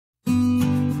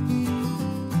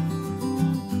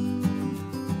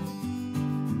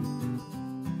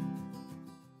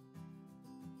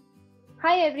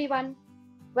Hi everyone,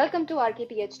 welcome to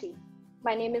ArchiPhD.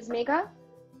 My name is Megha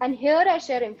and here I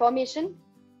share information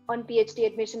on PhD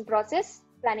admission process,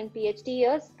 planning PhD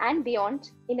years and beyond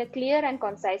in a clear and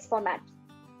concise format.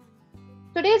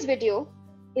 Today's video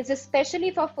is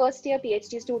especially for first year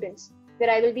PhD students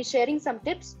where I will be sharing some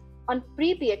tips on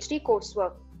pre-PhD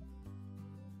coursework.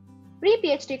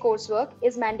 Pre-PhD coursework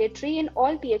is mandatory in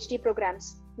all PhD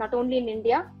programs, not only in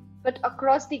India but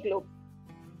across the globe.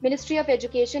 Ministry of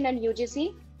Education and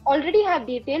UGC already have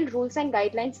detailed rules and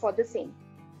guidelines for the same.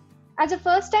 As a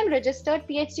first-time registered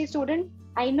PhD student,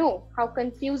 I know how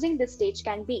confusing this stage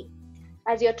can be.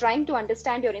 As you're trying to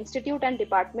understand your institute and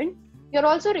department, you're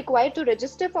also required to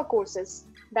register for courses,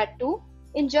 that too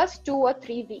in just 2 or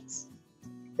 3 weeks.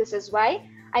 This is why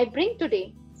I bring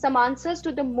today some answers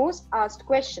to the most asked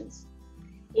questions.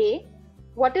 A.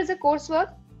 What is a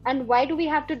coursework and why do we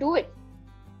have to do it?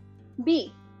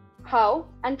 B. How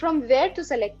and from where to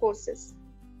select courses.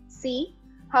 C.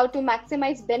 How to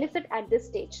maximize benefit at this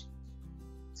stage.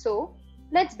 So,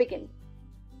 let's begin.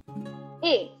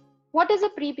 A. What is a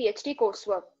pre-PhD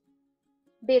coursework?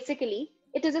 Basically,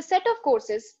 it is a set of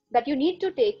courses that you need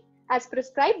to take as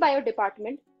prescribed by your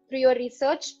department through your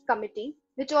research committee,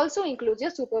 which also includes your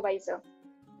supervisor.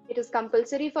 It is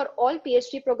compulsory for all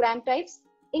PhD program types,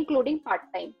 including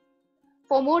part-time.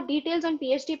 For more details on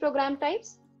PhD program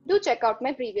types, do check out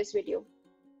my previous video.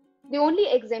 The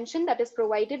only exemption that is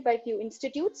provided by few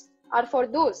institutes are for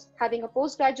those having a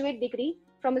postgraduate degree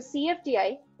from a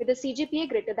CFTI with a CGPA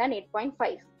greater than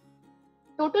 8.5.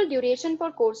 Total duration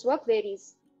for coursework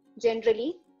varies.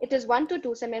 Generally, it is 1 to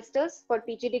 2 semesters for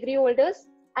PG degree holders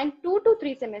and 2 to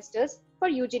 3 semesters for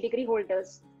UG degree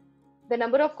holders. The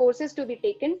number of courses to be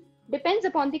taken depends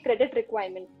upon the credit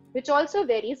requirement, which also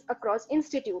varies across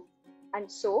institute,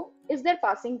 and so is their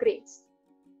passing grades.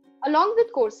 Along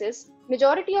with courses,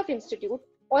 majority of institutes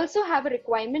also have a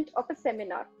requirement of a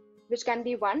seminar, which can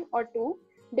be 1 or 2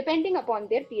 depending upon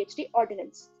their PhD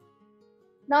ordinance.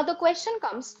 Now the question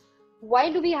comes,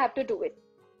 why do we have to do it?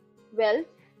 Well,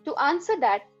 to answer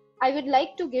that, I would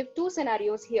like to give 2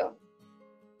 scenarios here.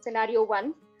 Scenario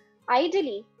 1,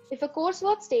 ideally, if a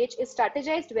coursework stage is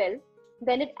strategized well,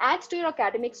 then it adds to your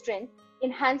academic strength,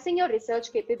 enhancing your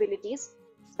research capabilities,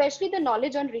 especially the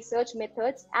knowledge on research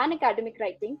methods and academic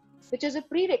writing, which is a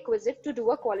prerequisite to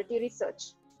do a quality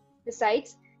research.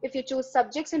 Besides, if you choose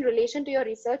subjects in relation to your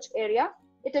research area,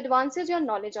 it advances your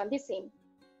knowledge on the same.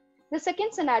 The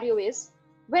second scenario is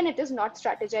when it is not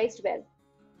strategized well.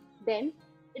 Then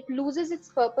it loses its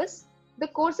purpose. The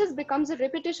courses becomes a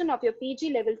repetition of your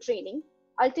PG level training,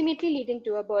 ultimately leading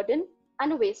to a burden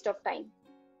and a waste of time.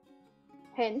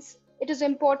 Hence, it is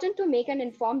important to make an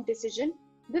informed decision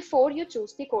before you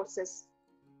choose the courses.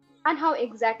 And how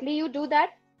exactly you do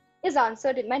that is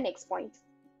answered in my next point.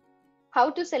 How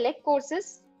to select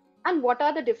courses and what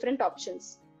are the different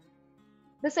options.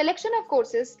 The selection of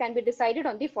courses can be decided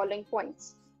on the following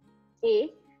points. A.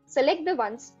 Select the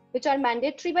ones which are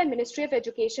mandatory by Ministry of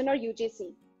Education or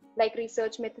UGC, like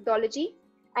research methodology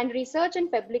and research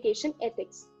and publication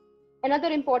ethics. Another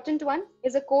important one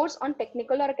is a course on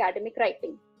technical or academic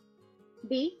writing.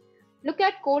 B. Look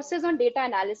at courses on data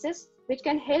analysis, which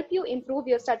can help you improve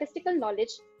your statistical knowledge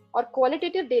or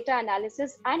qualitative data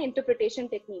analysis and interpretation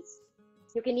techniques.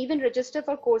 You can even register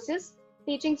for courses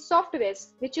teaching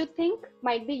softwares which you think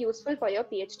might be useful for your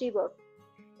PhD work.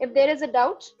 If there is a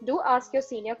doubt, do ask your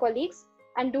senior colleagues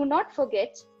and do not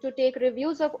forget to take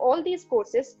reviews of all these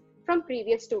courses from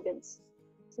previous students.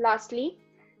 Lastly,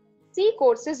 see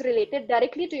courses related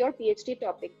directly to your PhD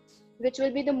topic, which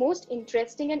will be the most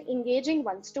interesting and engaging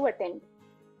ones to attend.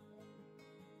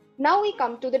 Now we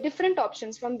come to the different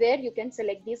options from where you can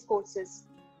select these courses.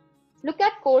 Look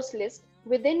at course list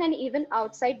within and even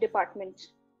outside department.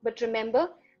 But remember,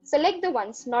 select the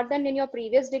ones not done in your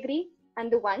previous degree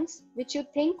and the ones which you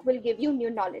think will give you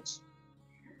new knowledge.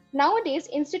 Nowadays,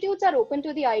 institutes are open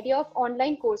to the idea of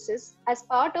online courses as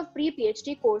part of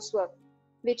pre-PhD coursework,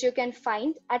 which you can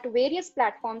find at various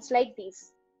platforms like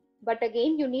these. But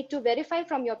again, you need to verify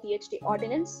from your PhD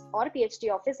ordinance or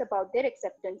PhD office about their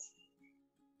acceptance.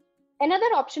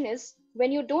 Another option is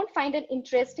when you don't find an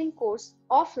interesting course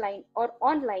offline or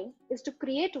online is to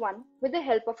create one with the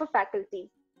help of a faculty.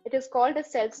 It is called a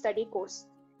self-study course,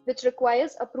 which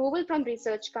requires approval from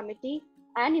research committee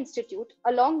and institute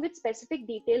along with specific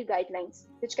detailed guidelines,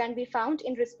 which can be found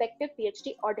in respective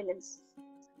PhD ordinance.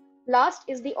 Last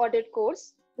is the audit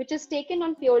course, which is taken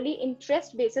on purely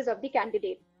interest basis of the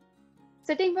candidate.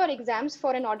 Sitting for exams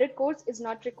for an audit course is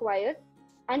not required,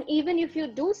 and even if you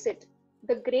do sit,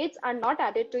 the grades are not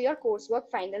added to your coursework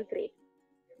final grade.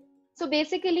 So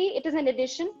basically, it is an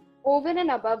addition over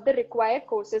and above the required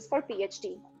courses for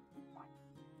PhD.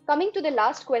 Coming to the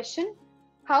last question,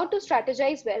 how to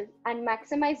strategize well and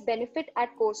maximize benefit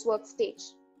at coursework stage.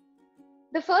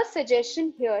 The first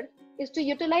suggestion here is to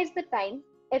utilize the time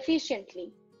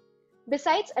efficiently.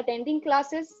 Besides attending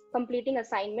classes, completing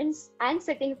assignments, and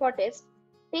sitting for tests,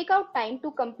 take out time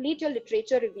to complete your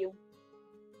literature review.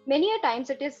 Many a times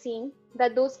it is seen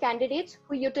that those candidates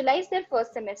who utilize their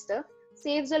first semester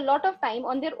saves a lot of time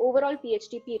on their overall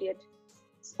PhD period,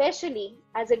 especially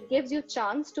as it gives you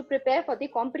chance to prepare for the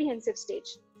comprehensive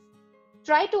stage.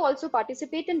 Try to also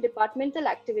participate in departmental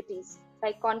activities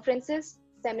like conferences,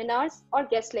 seminars, or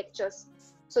guest lectures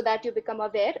so that you become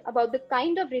aware about the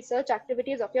kind of research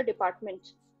activities of your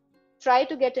department. Try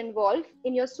to get involved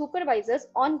in your supervisor's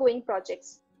ongoing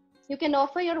projects. You can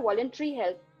offer your voluntary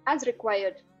help as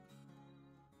required.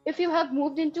 If you have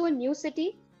moved into a new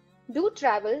city, do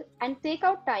travel and take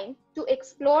out time to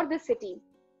explore the city,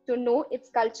 to know its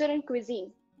culture and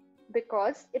cuisine,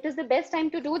 because it is the best time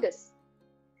to do this.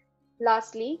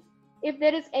 Lastly, if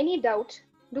there is any doubt,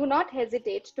 do not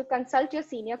hesitate to consult your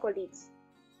senior colleagues.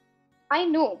 I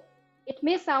know it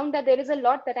may sound that there is a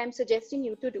lot that I'm suggesting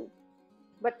you to do,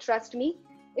 but trust me,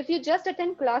 if you just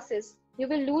attend classes, you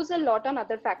will lose a lot on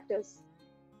other factors.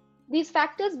 These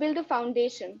factors build a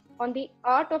foundation on the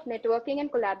art of networking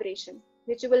and collaboration,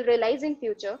 which you will realize in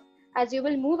future as you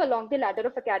will move along the ladder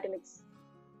of academics.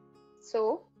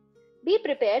 So, be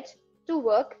prepared to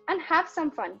work and have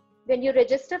some fun when you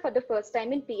register for the first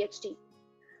time in PhD.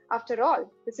 After all,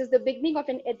 this is the beginning of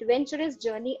an adventurous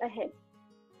journey ahead.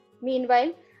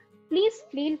 Meanwhile, please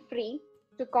feel free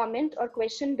to comment or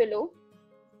question below.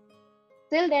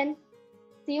 Till then,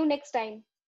 see you next time.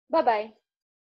 Bye-bye.